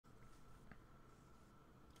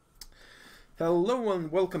Hello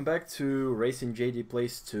and welcome back to Racing JD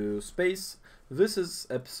Plays to Space. This is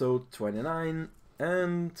episode 29,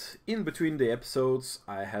 and in between the episodes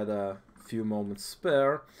I had a few moments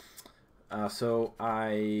spare, so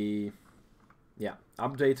I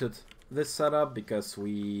updated this setup because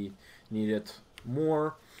we needed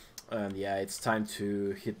more, and it's time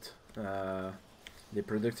to hit the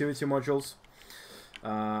productivity modules.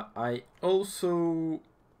 I also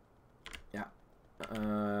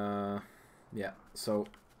so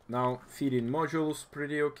now feeding modules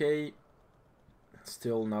pretty okay.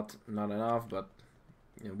 Still not enough, but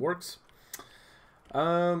it works.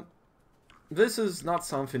 This is not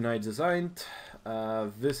something I designed.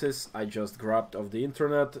 This is I just grabbed off the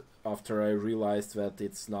internet after I realized that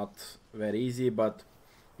it's not very easy. But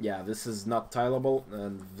yeah, this is not tileable,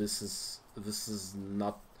 and this is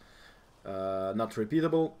not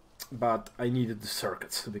repeatable. But I needed the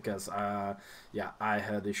circuits because I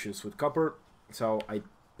had issues with copper, so I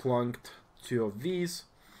plunked two of these.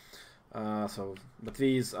 But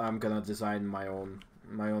these I'm gonna design my own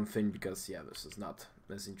thing because this is not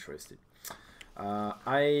as interesting.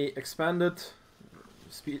 I expanded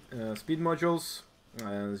speed modules.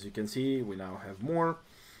 As you can see, we now have more,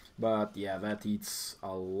 but that eats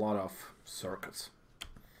a lot of circuits.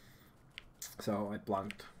 So I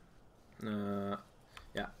plunked.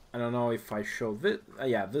 I don't know if I show this.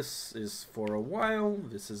 This is for a while.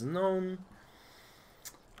 This is known.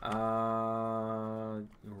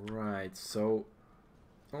 Right. So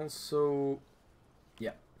also,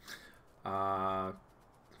 I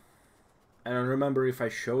don't remember if I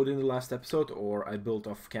showed in the last episode or I built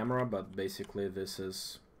off camera, but basically this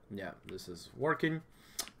is working.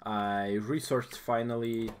 I researched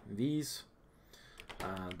finally these,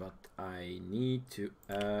 but I need to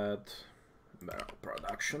add barrel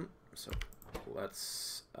production, so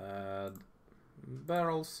let's add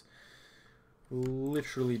barrels.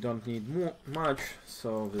 Literally don't need much,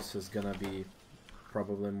 so this is gonna be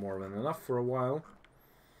probably more than enough for a while.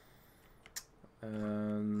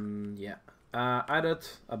 And added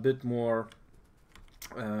a bit more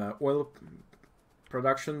oil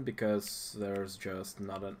production because there's just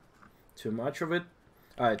not too much of it,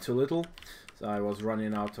 too little. So I was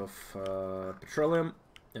running out of petroleum,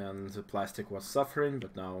 and the plastic was suffering,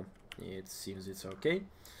 but now it seems it's okay.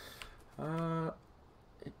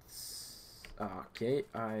 It's okay.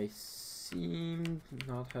 I seem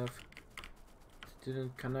not have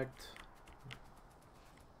didn't connect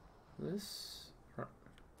this.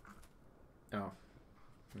 Oh,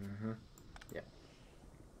 yeah.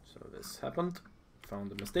 So this happened.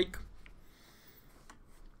 Found a mistake.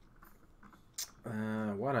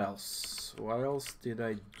 What else? What else did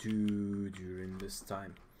I do during this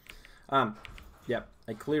time? I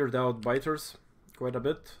cleared out biters quite a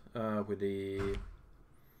bit with the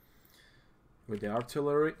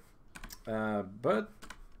artillery, but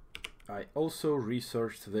I also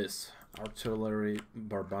researched this artillery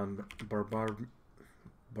barbar.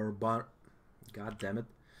 God damn it!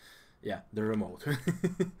 Yeah, the remote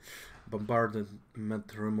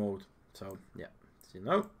bombardment remote. So you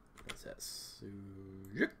know. It says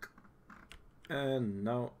and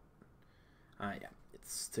now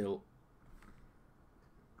it's still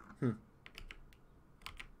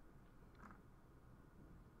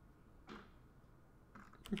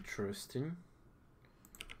interesting.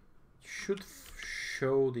 Should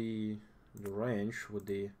show the range with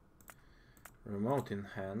the remote in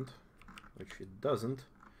hand, which it doesn't.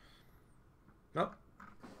 No.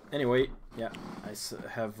 Anyway, I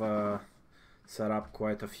have set up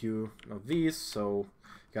quite a few of these, so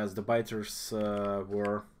because the biters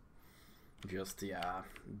were just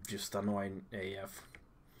annoying AF.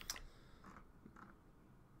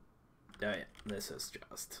 This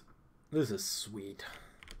is sweet.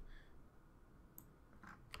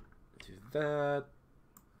 Do that,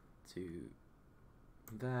 do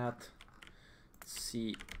that. Let's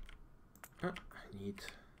see. I need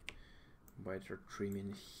biter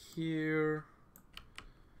trimming here.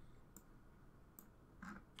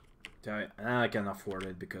 I can afford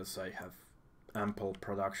it because I have ample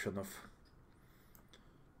production of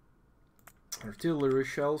artillery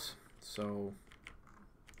shells, so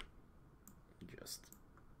just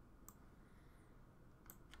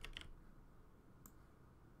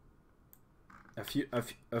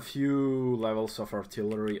a few levels of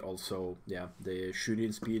artillery. Also, the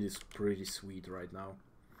shooting speed is pretty sweet right now.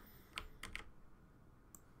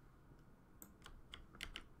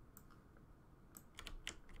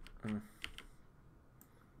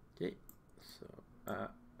 Okay, so the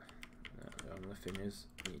only thing is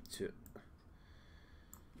need to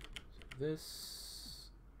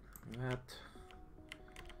this, that,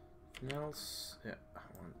 anything else? Yeah, I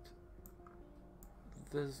want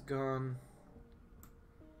this gone.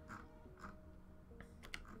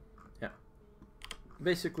 Yeah.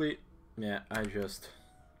 Basically, yeah, I just...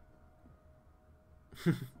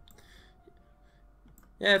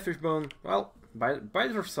 yeah, fishbone. Well,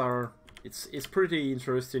 biters are... It's pretty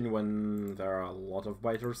interesting when there are a lot of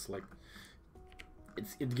biters. Like,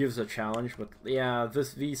 it gives a challenge, but yeah,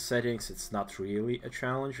 these settings, it's not really a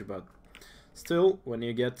challenge, but still, when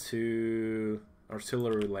you get to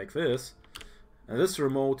artillery like this, and this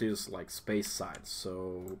remote is like space side,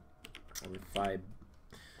 so if I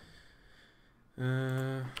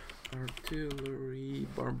artillery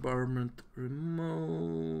bombardment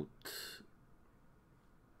remote,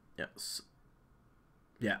 yes,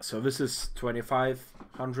 yeah, so this is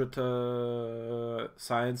 2500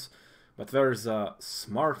 science, but there's a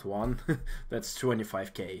smart one that's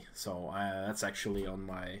 25k, so that's actually on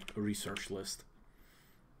my research list.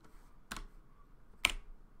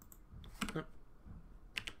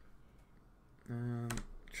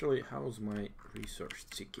 Actually, how's my research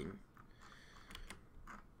ticking?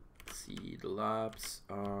 Let's see, the labs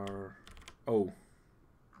are... oh.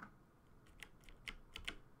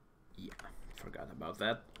 Yeah, forgot about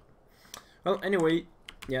that. Well, anyway,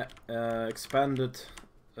 yeah, expanded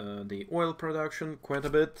the oil production quite a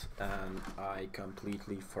bit, and I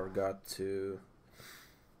completely forgot to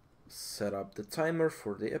set up the timer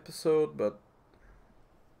for the episode, but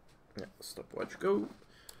yeah, stopwatch go.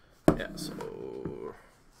 Yeah, so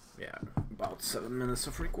yeah, about 7 minutes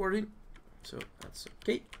of recording, so that's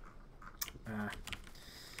okay. God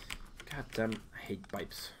damn, I hate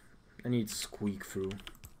pipes. I need squeak through.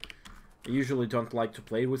 I usually don't like to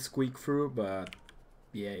play with squeak through, but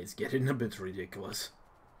yeah, it's getting a bit ridiculous.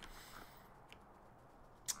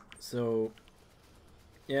 So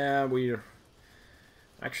yeah, we're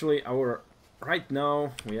actually right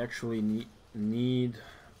now we actually need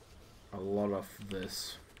a lot of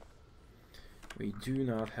this. We do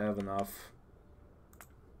not have enough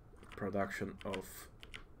production of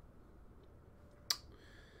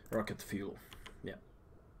rocket fuel. Yeah.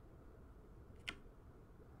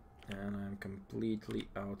 And I'm completely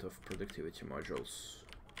out of productivity modules.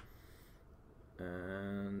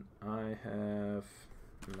 And I have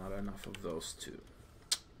not enough of those too.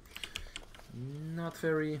 Not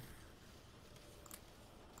very.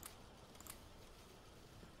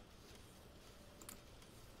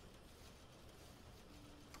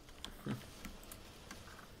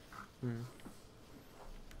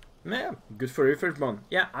 Yeah, good for you, Firstborn.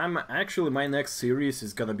 Yeah, I'm actually, my next series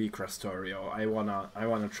is gonna be Factorio. I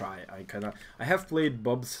wanna try. I have played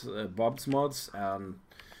Bob's mods and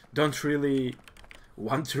don't really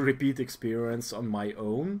want to repeat experience on my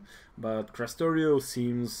own, but Factorio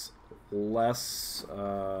seems less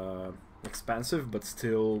expensive, but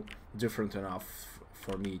still different enough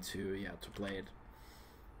for me to play it.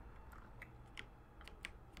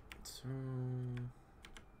 So.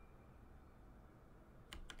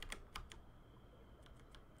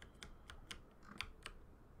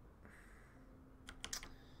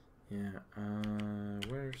 Yeah,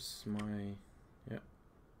 where's my... yeah.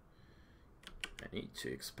 I need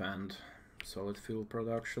to expand solid fuel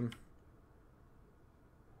production.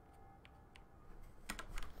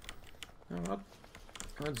 You know what?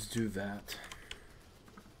 Let's do that.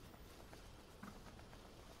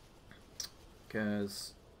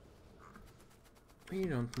 Because we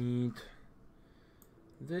don't need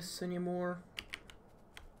this anymore.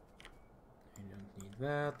 We don't need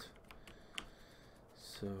that.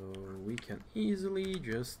 So we can easily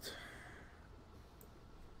just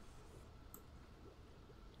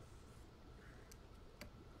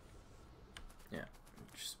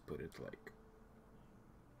just put it like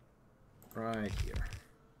right here.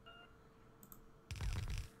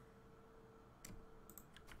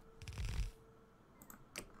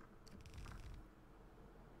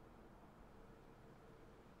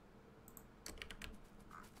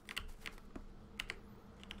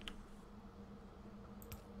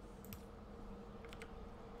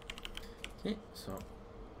 Okay, so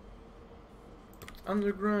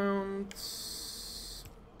underground,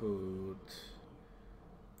 put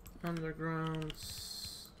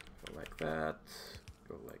undergrounds, go like that,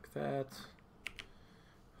 go like that.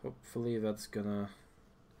 Hopefully that's gonna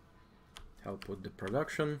help with the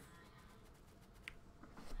production.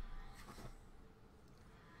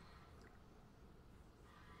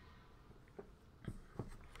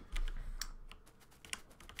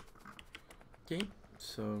 Okay,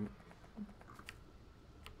 so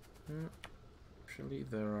actually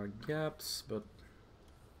there are gaps, but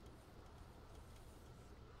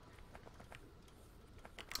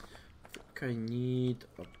I think I need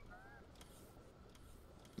a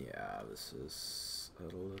Yeah, this is a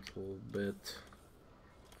little bit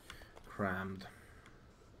crammed.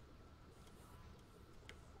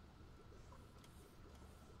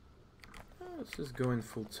 This is going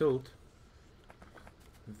full tilt,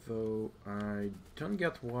 though I don't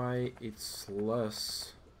get why it's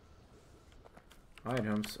less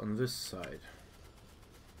items on this side.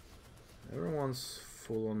 Everyone's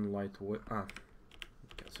full on lightweight. Ah,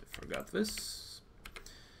 guess I forgot this.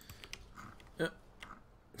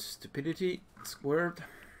 Stupidity squared.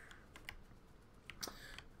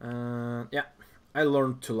 Yeah, I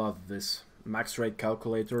learned to love this. Max rate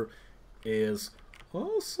calculator is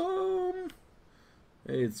awesome.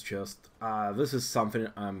 It's just, this is something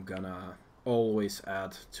I'm gonna always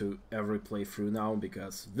add to every playthrough now,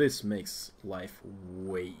 because this makes life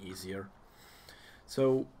way easier.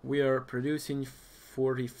 So we are producing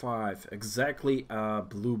 45, exactly a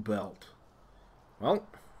blue belt. Well,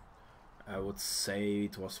 I would say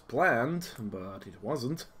it was planned, but it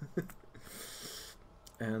wasn't.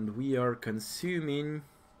 And we are consuming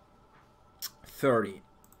 30,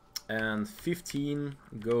 and 15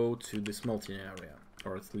 go to the smelting area,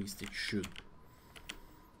 or at least it should.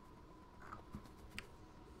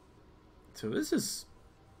 So this is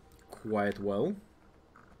quite well.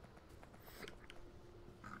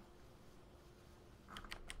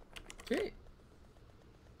 Okay.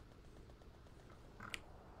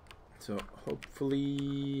 So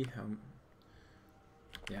hopefully,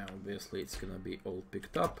 yeah, obviously it's gonna be all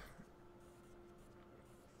picked up,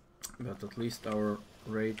 but at least our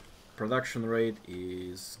production rate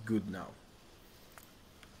is good now.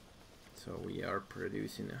 So we are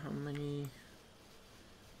producing how many?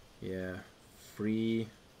 Yeah, three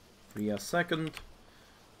a second.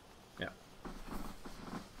 Yeah,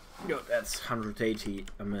 good. That's 180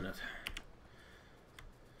 a minute.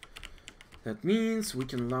 That means we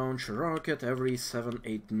can launch a rocket every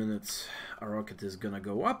 7-8 minutes. A rocket is gonna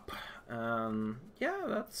go up, and yeah,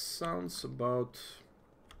 that sounds about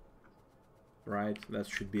right. That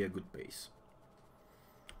should be a good pace.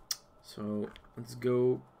 So let's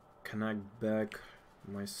go connect back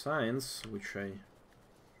my science, which I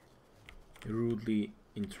rudely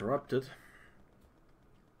interrupted.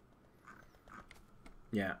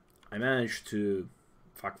 Yeah, I managed to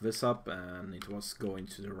fuck this up, and it was going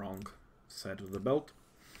to the wrong side of the belt.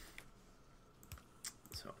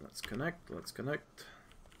 So let's connect,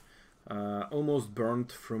 almost burned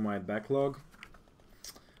through my backlog.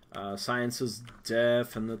 Sciences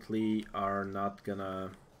definitely are not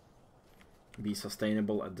gonna be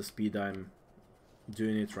sustainable at the speed I'm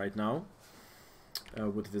doing it right now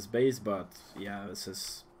with this base, but yeah, this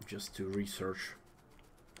is just to research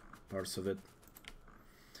parts of it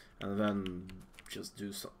and then just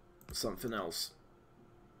do something else.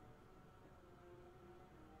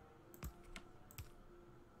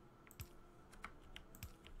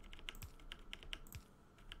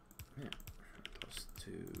 Yeah, that was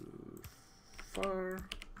too far.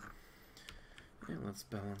 Yeah, let's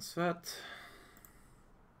balance that.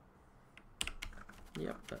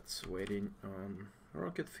 Yep, that's waiting on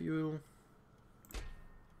rocket fuel.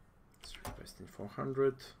 It's requesting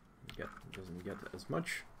 400. Doesn't get as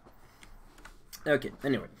much. Okay,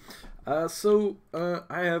 anyway, so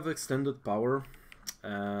I have extended power,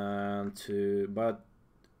 but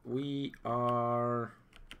we are.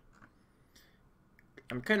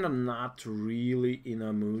 I'm kind of not really in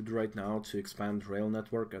a mood right now to expand rail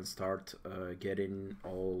network and start getting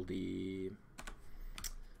all the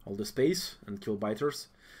space and kill biters,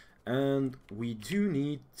 and we do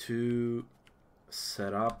need to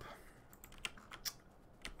set up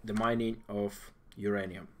the mining of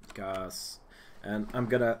uranium, and I'm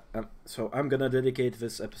gonna dedicate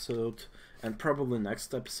this episode and probably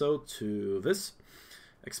next episode to this,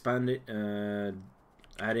 expanding,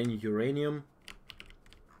 adding uranium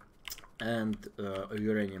and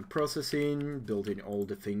uranium processing, building all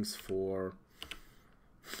the things for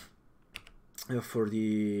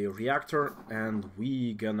the reactor, and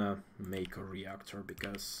we gonna make a reactor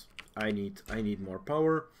because I need more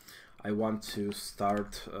power. I want to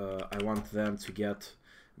start. I want them to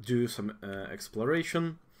do some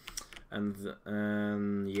exploration,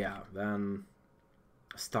 and yeah, then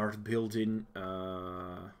start building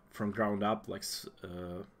from ground up, like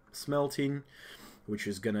smelting, which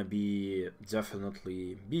is gonna be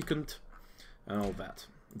definitely beaconed and all that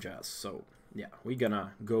jazz. So yeah, we're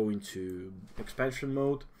gonna go into expansion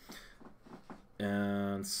mode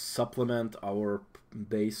and supplement our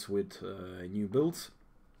base with new builds,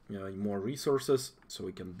 more resources, so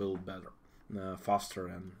we can build better, faster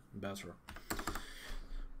and better.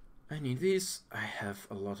 I need these. I have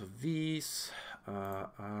a lot of these.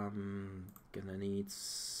 I'm gonna need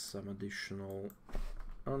some additional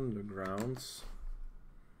undergrounds.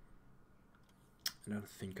 I don't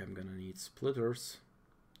think I'm gonna need splitters.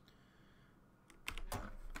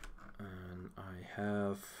 And I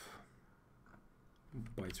have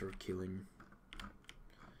biter killing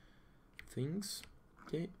things.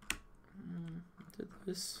 Okay, did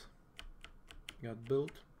this got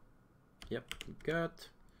built? Yep, got.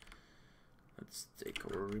 Let's take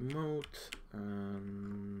our remote,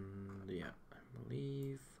 and yeah, I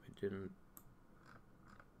believe I didn't.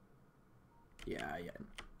 Yeah,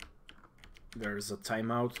 there's a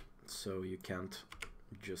timeout, so you can't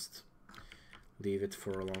just leave it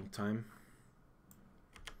for a long time.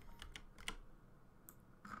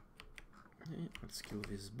 Okay, let's kill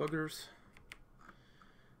these buggers.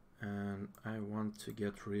 And I want to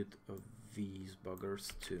get rid of these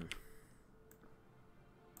buggers too.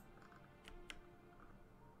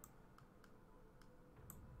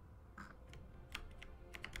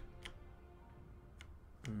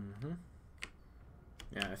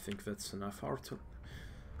 Yeah, I think that's enough art.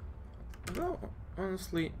 Well,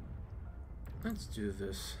 honestly, let's do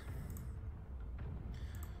this.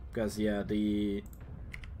 Because yeah, the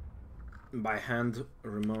by hand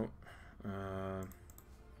remote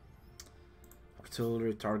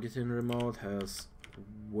artillery targeting remote has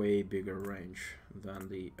way bigger range than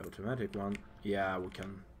the automatic one. Yeah, we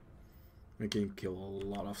can kill a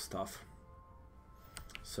lot of stuff.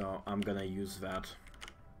 So I'm gonna use that.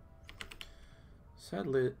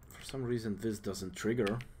 Sadly, for some reason this doesn't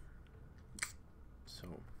trigger.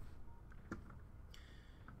 So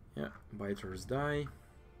yeah, biters die.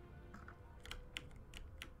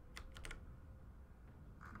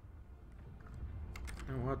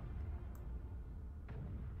 You know what?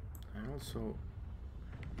 I also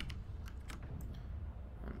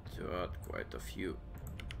want to add quite a few.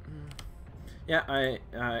 Yeah, I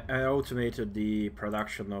automated the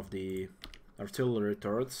production of the artillery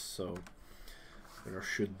turrets, so there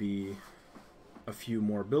should be a few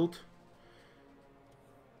more built.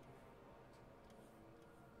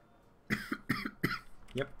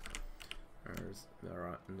 Yep, there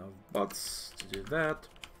are enough bots to do that.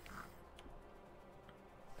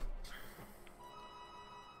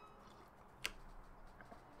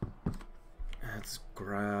 Let's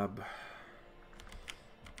grab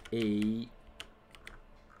one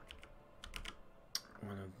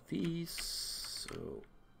of these. So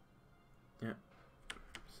yeah,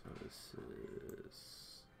 so this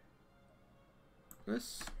is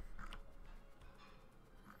this.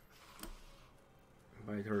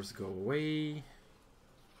 Biters go away.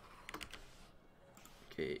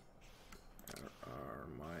 Okay, there are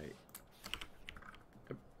my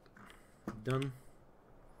done.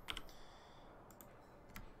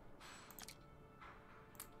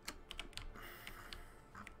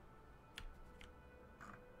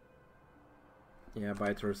 Yeah,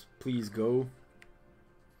 biters, please go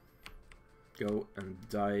and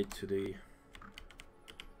die to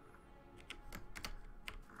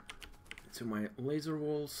my laser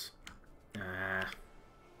walls. Ah.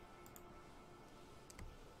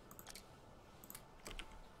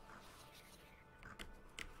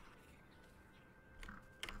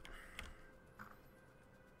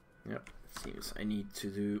 Yep, seems I need to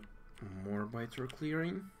do more biter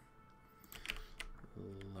clearing.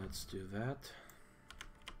 Let's do that.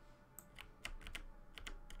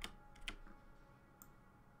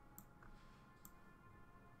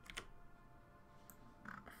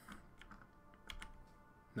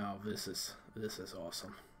 Now this is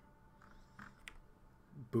awesome.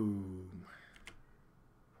 Boom.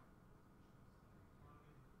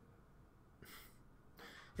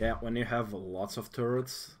 Yeah, when you have lots of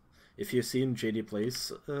turrets, if you've seen JD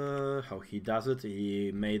Plays, how he does it,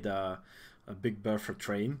 he made a big buffer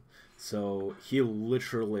train. So he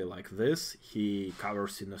literally, like this, he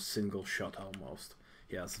covers in a single shot almost.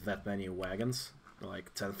 He has that many wagons, like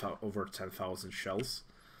over 10,000 shells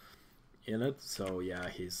in it. So yeah,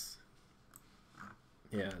 he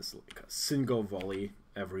has like a single volley,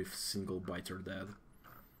 every single biter dead.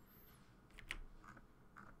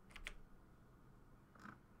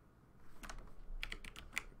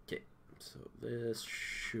 Okay, so this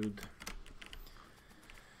should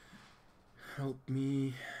help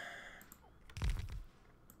me.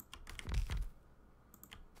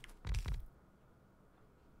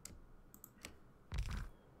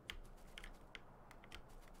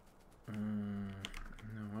 You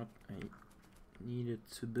know what? I needed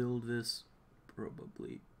to build this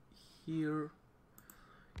probably here,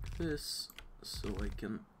 like this, so I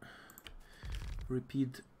can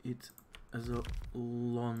repeat it as a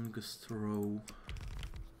longest row.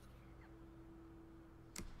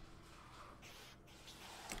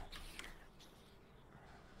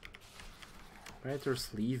 Writers,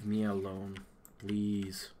 leave me alone,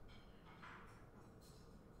 please.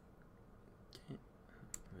 Okay.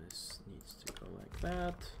 This needs to go like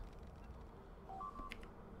that.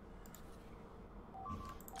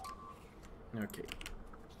 Okay.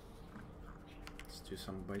 Let's do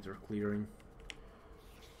some biter clearing.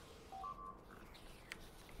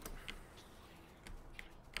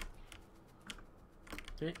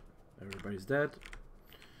 Okay, everybody's dead.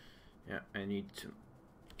 Yeah, I need to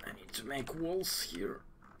make walls here.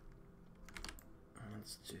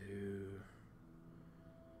 Let's do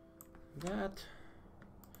that.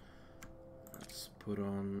 Let's put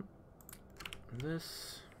on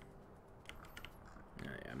this.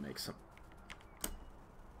 Yeah, make some.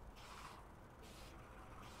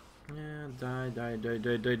 Yeah,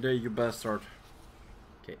 die, you bastard.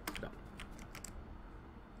 Okay, done.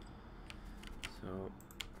 So,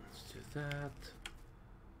 let's do that.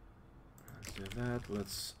 Let's do that.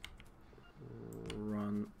 Let's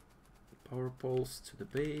run power poles to the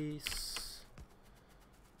base.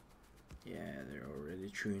 Yeah, they're already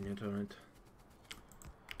chewing it on it.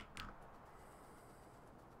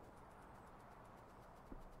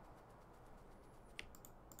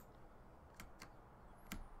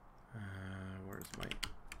 Where's my...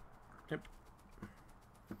 Yep.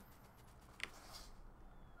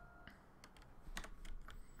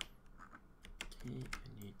 Okay,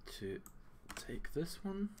 I need to take this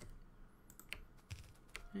one.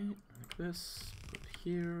 Okay, like this. Put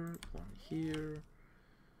here, one here,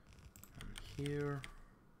 one here,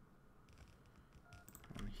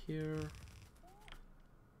 one here,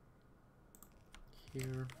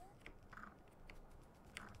 here.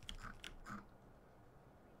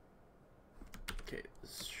 Okay,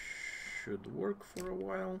 this should work for a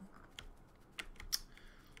while.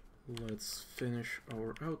 Let's finish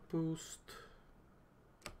our outpost.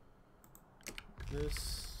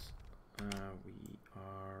 This. We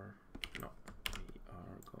are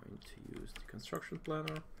going to use the construction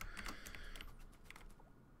planner.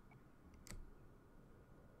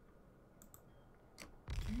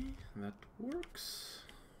 Okay, that works.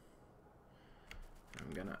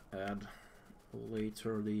 I'm gonna add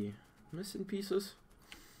later the missing pieces.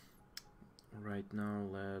 Right now,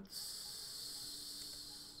 let's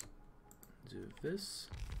do this.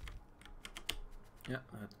 Yeah,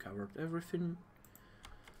 that covered everything.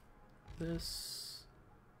 This.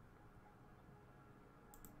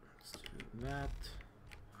 Let's do that.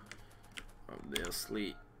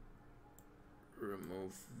 Obviously,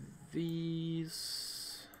 remove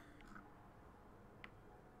these.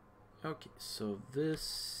 Okay, so this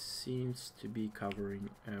seems to be covering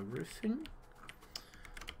everything.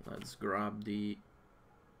 Let's grab the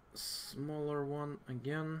smaller one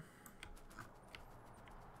again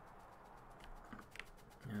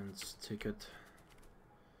and stick it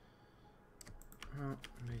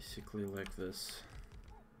basically like this.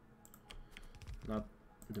 Not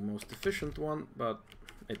the most efficient one, but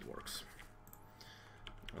it works.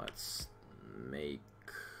 Let's make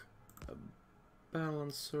a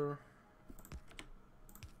balancer.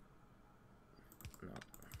 No,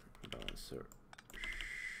 balancer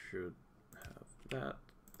should have that.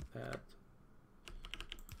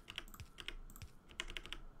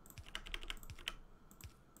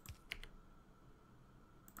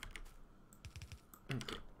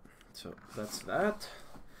 Okay, so that's that.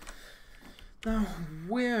 Now,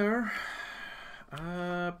 where?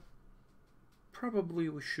 Probably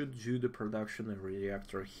we should do the production of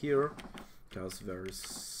reactor here, because there's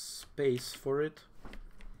space for it.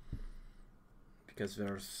 Because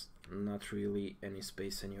there's not really any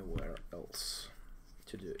space anywhere else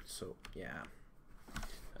to do it. So yeah,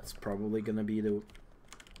 that's probably gonna be the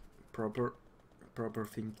proper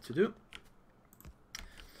thing to do.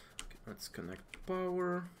 Okay, let's connect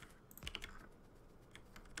power.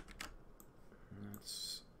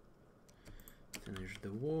 Let's finish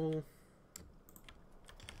the wall.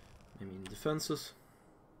 I mean defenses.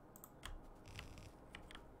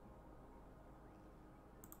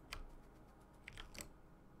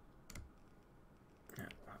 Yeah,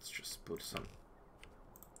 let's just put some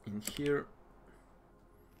in here.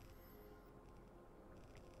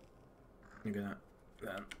 I'm gonna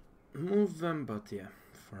then move them, but yeah,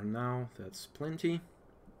 for now that's plenty.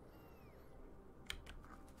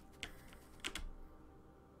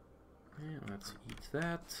 Yeah, let's eat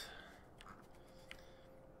that.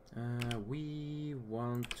 We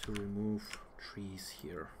want to remove trees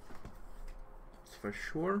here, that's for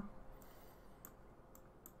sure.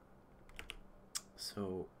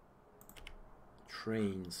 So,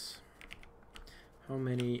 trains. How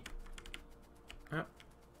many? Up.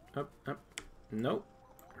 No,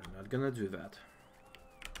 we're not gonna do that.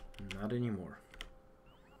 Not anymore.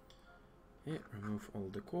 Okay, remove all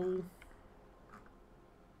the coal.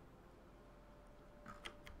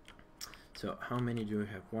 So how many do we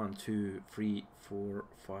have? 1, 2, 3, 4,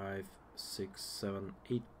 5, 6, 7,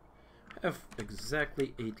 8. I have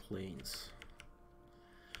exactly 8 lanes.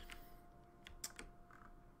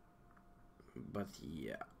 But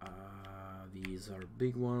yeah, these are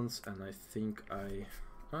big ones, and I think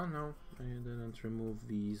oh no, I didn't remove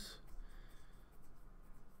these.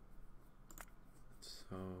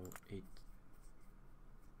 So 8.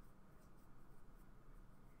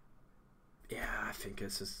 Yeah, I think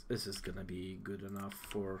this is gonna be good enough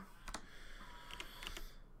for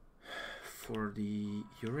the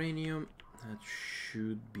uranium. That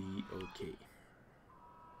should be okay.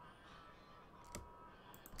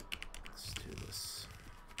 Let's do this.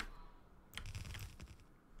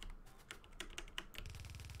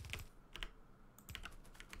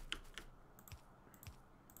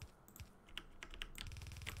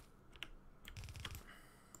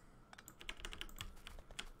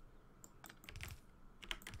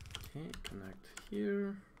 Okay, connect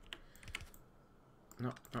here.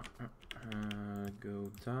 No,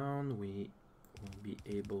 go down. We will be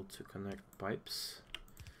able to connect pipes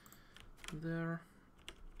there.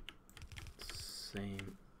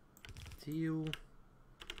 Same deal.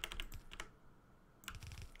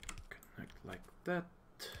 Connect like that.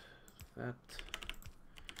 That.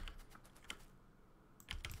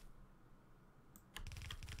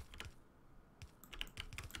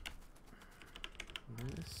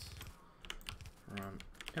 This. Run.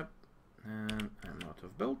 Yep. And I'm out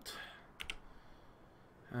of build.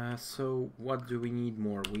 So what do we need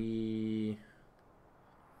more? We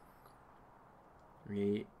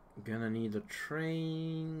gonna need a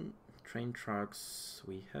train trucks.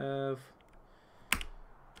 We have.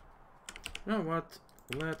 You know what?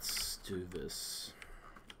 Let's do this.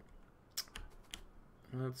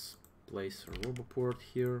 Let's place a roboport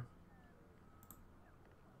here.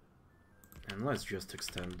 And let's just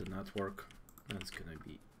extend the network. That's gonna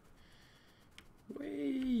be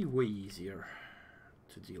way easier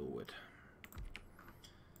to deal with.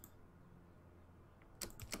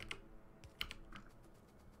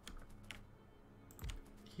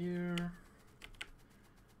 Here.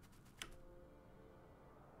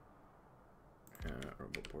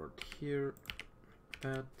 Roboport here.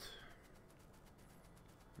 That.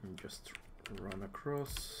 And just run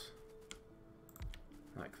across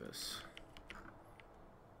like this.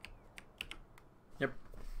 Yep.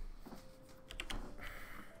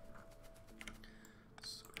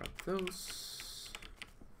 Scrap those.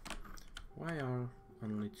 Why are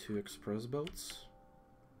only 2 express belts?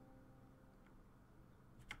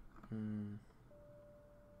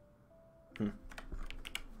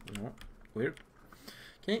 No, weird.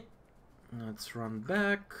 Okay, let's run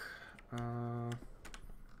back.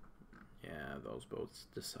 Yeah, those boats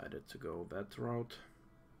decided to go that route.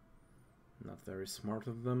 Not very smart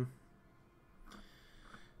of them.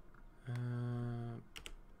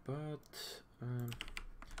 But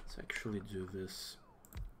let's actually do this.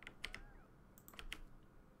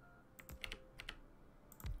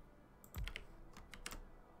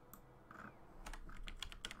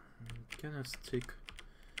 Can I stick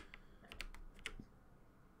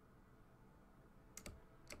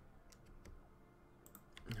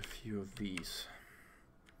a few of these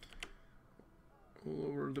all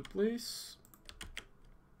over the place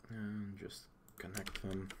and just connect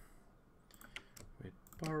them with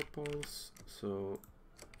power poles so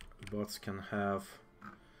bots can have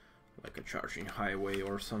like a charging highway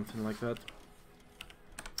or something like that.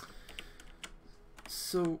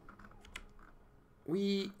 So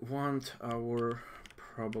we want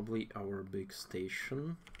probably our big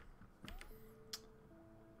station.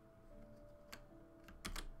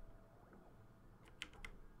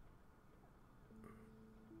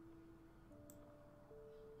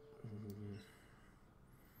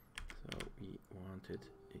 So we want it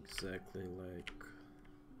exactly like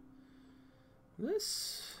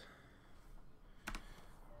this.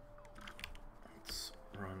 Let's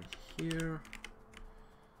run here.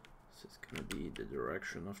 This is gonna be the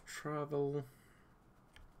direction of travel.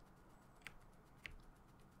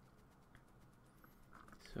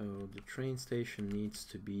 So the train station needs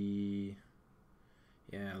to be,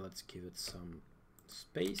 yeah, let's give it some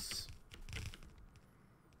space.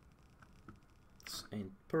 This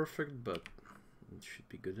ain't perfect, but it should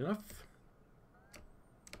be good enough.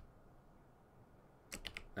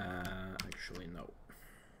 Actually, no.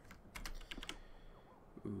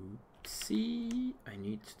 Oopsie, I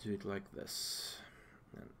need to do it like this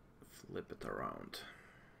and flip it around.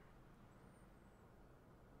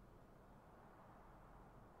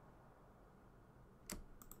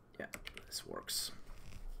 Yeah, this works.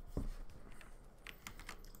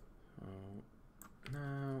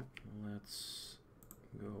 Now let's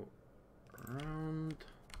go around,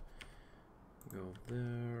 go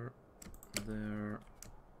there, there,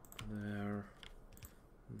 there,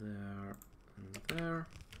 there, and there,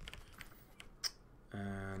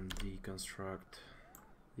 and deconstruct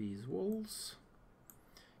these walls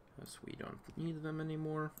because we don't need them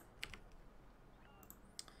anymore.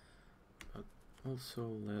 But also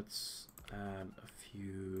let's add a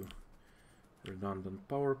few redundant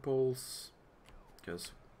power poles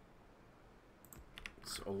because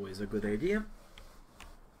it's always a good idea.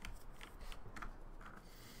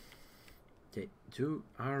 Okay,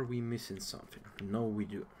 are we missing something? No, we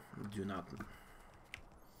do not.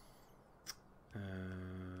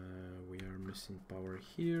 We are missing power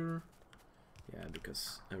here. Yeah,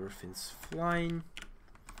 because everything's flying.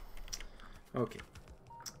 Okay.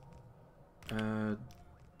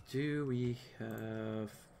 Do we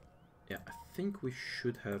have... Yeah, I think we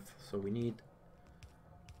should have... So we need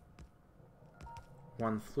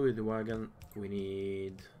one fluid wagon. We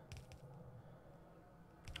need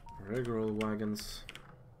regular wagons.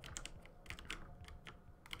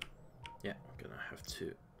 Yeah, I'm gonna have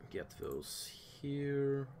to get those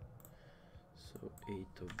here. So 8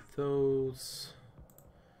 of those.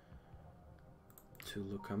 2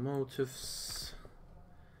 locomotives.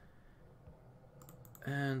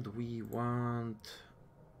 And we want...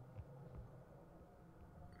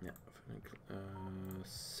 Yeah,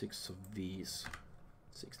 6 of these.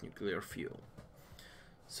 6 nuclear fuel.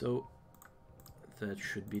 So that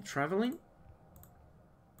should be traveling.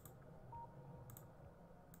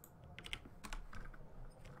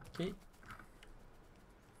 Okay.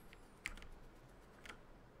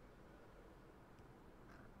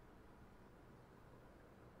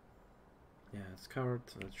 Yeah, it's covered.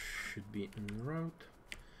 That should be en route.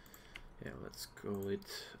 Yeah, let's call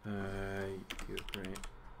it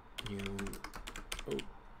New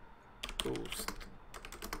Coast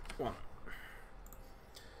 1.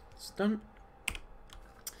 It's done.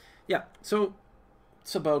 Yeah, so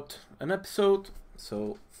it's about an episode.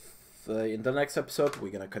 So in the next episode,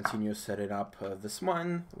 we're gonna continue setting up this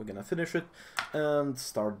mine. We're gonna finish it and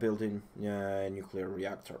start building a nuclear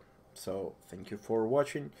reactor. So thank you for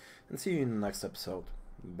watching and see you in the next episode.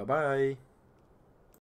 Bye bye.